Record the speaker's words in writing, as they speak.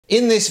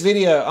In this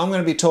video, I'm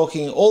going to be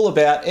talking all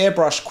about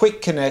airbrush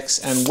quick connects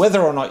and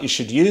whether or not you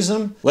should use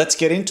them. Let's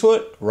get into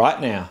it right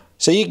now.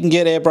 So you can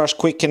get airbrush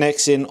quick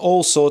connects in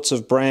all sorts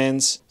of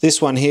brands.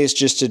 This one here is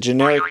just a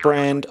generic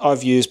brand.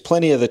 I've used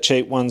plenty of the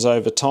cheap ones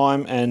over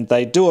time and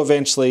they do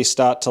eventually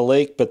start to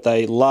leak, but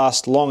they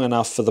last long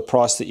enough for the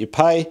price that you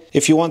pay.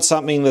 If you want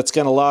something that's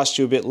going to last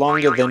you a bit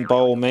longer, then by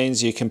all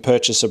means you can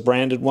purchase a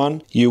branded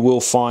one. You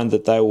will find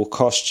that they will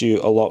cost you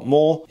a lot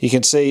more. You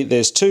can see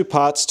there's two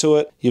parts to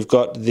it. You've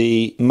got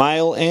the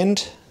male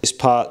end, this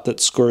part that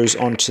screws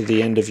onto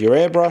the end of your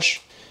airbrush.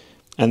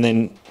 And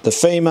then the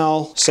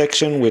female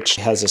section, which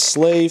has a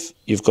sleeve,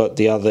 you've got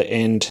the other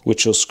end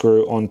which will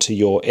screw onto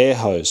your air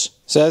hose.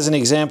 So as an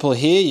example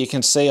here, you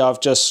can see I've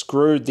just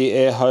screwed the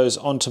air hose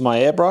onto my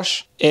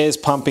airbrush. Air's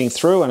pumping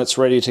through and it's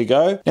ready to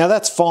go. Now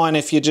that's fine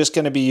if you're just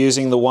going to be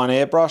using the one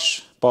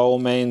airbrush. By all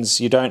means,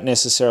 you don't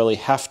necessarily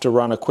have to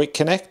run a quick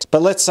connect.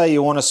 But let's say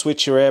you want to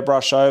switch your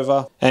airbrush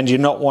over and you're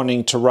not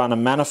wanting to run a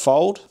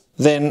manifold.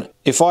 Then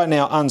if I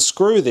now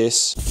unscrew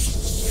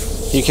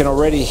this, you can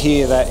already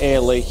hear that air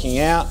leaking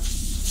out.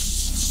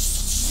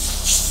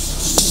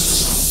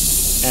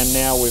 And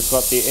now we've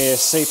got the air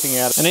seeping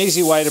out. An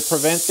easy way to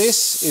prevent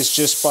this is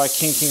just by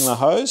kinking the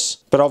hose,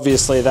 but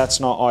obviously that's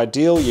not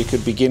ideal. You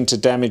could begin to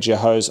damage your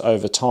hose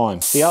over time.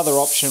 The other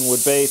option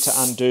would be to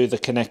undo the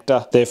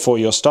connector, therefore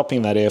you're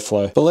stopping that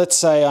airflow. But let's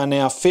say I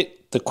now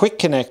fit the quick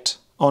connect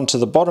onto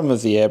the bottom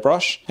of the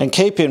airbrush, and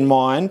keep in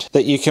mind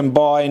that you can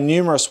buy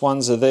numerous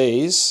ones of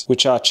these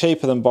which are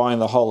cheaper than buying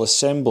the whole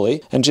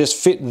assembly, and just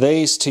fit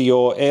these to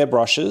your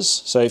airbrushes.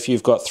 So if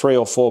you've got 3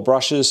 or 4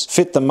 brushes,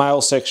 fit the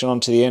male section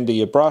onto the end of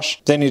your brush,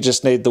 then you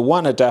just need the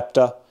one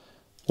adapter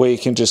where you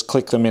can just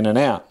click them in and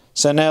out.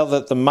 So now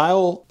that the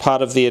male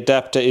part of the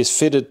adapter is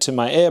fitted to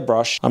my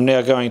airbrush, I'm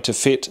now going to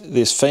fit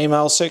this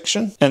female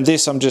section, and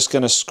this I'm just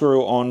going to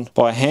screw on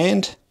by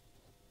hand.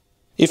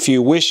 If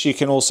you wish, you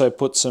can also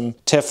put some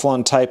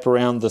Teflon tape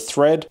around the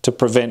thread to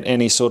prevent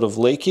any sort of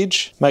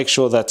leakage. Make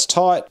sure that's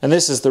tight. And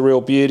this is the real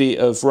beauty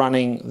of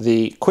running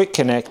the quick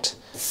connect.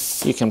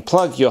 You can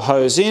plug your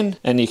hose in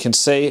and you can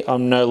see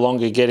I'm no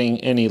longer getting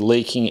any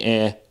leaking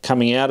air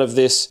coming out of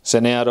this.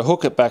 So now to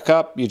hook it back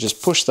up, you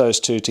just push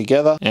those two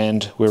together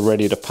and we're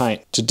ready to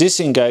paint. To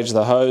disengage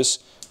the hose,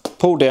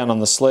 pull down on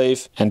the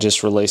sleeve and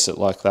just release it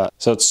like that.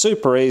 So it's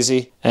super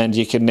easy and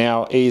you can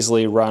now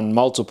easily run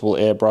multiple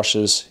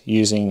airbrushes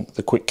using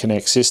the Quick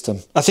Connect system.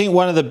 I think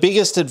one of the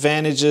biggest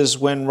advantages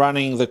when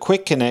running the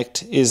Quick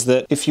Connect is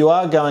that if you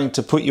are going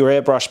to put your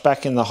airbrush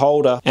back in the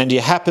holder and you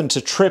happen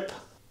to trip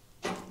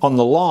on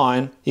the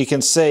line, you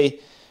can see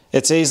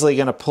it's easily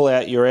going to pull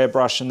out your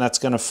airbrush and that's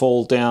going to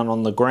fall down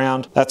on the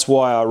ground. That's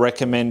why I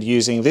recommend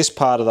using this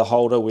part of the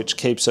holder, which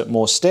keeps it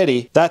more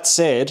steady. That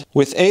said,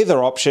 with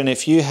either option,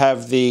 if you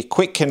have the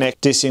Quick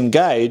Connect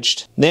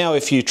disengaged, now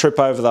if you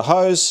trip over the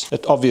hose,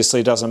 it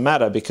obviously doesn't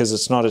matter because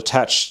it's not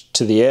attached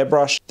to the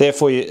airbrush.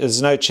 Therefore,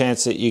 there's no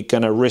chance that you're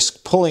going to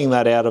risk pulling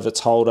that out of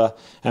its holder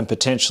and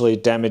potentially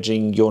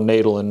damaging your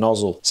needle and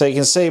nozzle. So you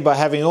can see by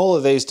having all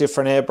of these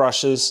different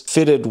airbrushes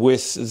fitted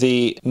with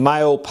the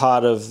male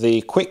part of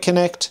the Quick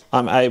Connect,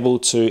 I'm able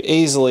to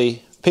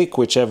easily pick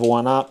whichever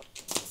one up,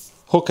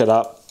 hook it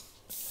up,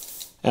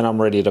 and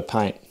I'm ready to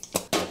paint.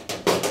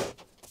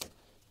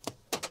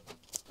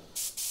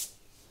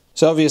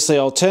 So obviously,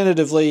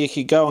 alternatively, you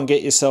could go and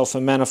get yourself a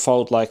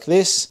manifold like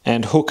this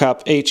and hook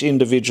up each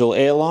individual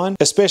airline,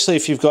 especially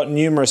if you've got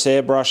numerous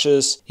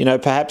airbrushes. You know,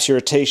 perhaps you're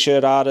a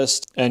t-shirt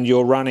artist and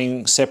you're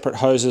running separate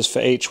hoses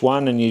for each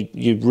one and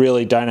you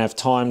really don't have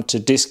time to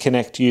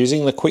disconnect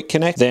using the Quick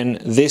Connect, then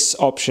this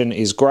option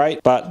is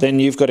great. But then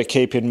you've got to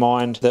keep in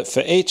mind that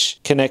for each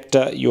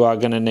connector, you are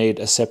going to need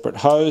a separate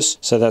hose.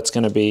 So that's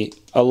going to be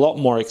a lot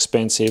more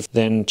expensive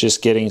than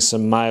just getting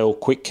some male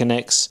quick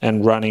connects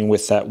and running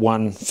with that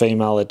one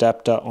female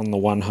adapter on the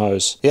one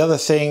hose. The other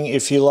thing,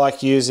 if you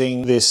like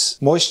using this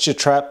moisture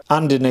trap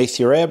underneath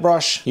your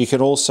airbrush, you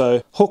can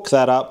also hook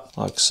that up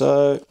like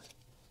so.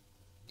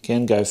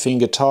 Again, go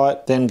finger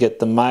tight, then get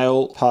the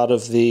male part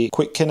of the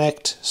quick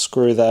connect,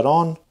 screw that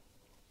on,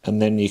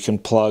 and then you can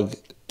plug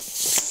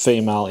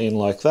female in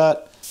like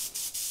that,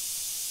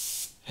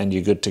 and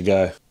you're good to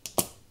go.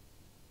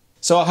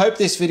 So I hope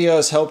this video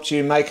has helped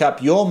you make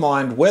up your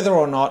mind whether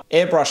or not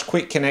airbrush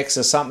quick connects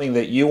are something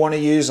that you want to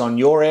use on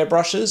your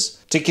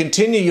airbrushes. To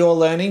continue your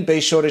learning, be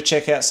sure to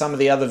check out some of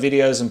the other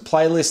videos and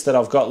playlists that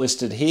I've got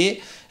listed here.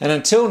 And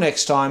until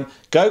next time,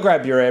 go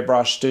grab your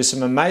airbrush, do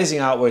some amazing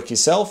artwork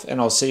yourself, and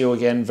I'll see you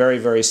again very,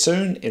 very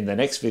soon in the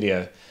next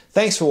video.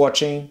 Thanks for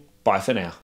watching. Bye for now.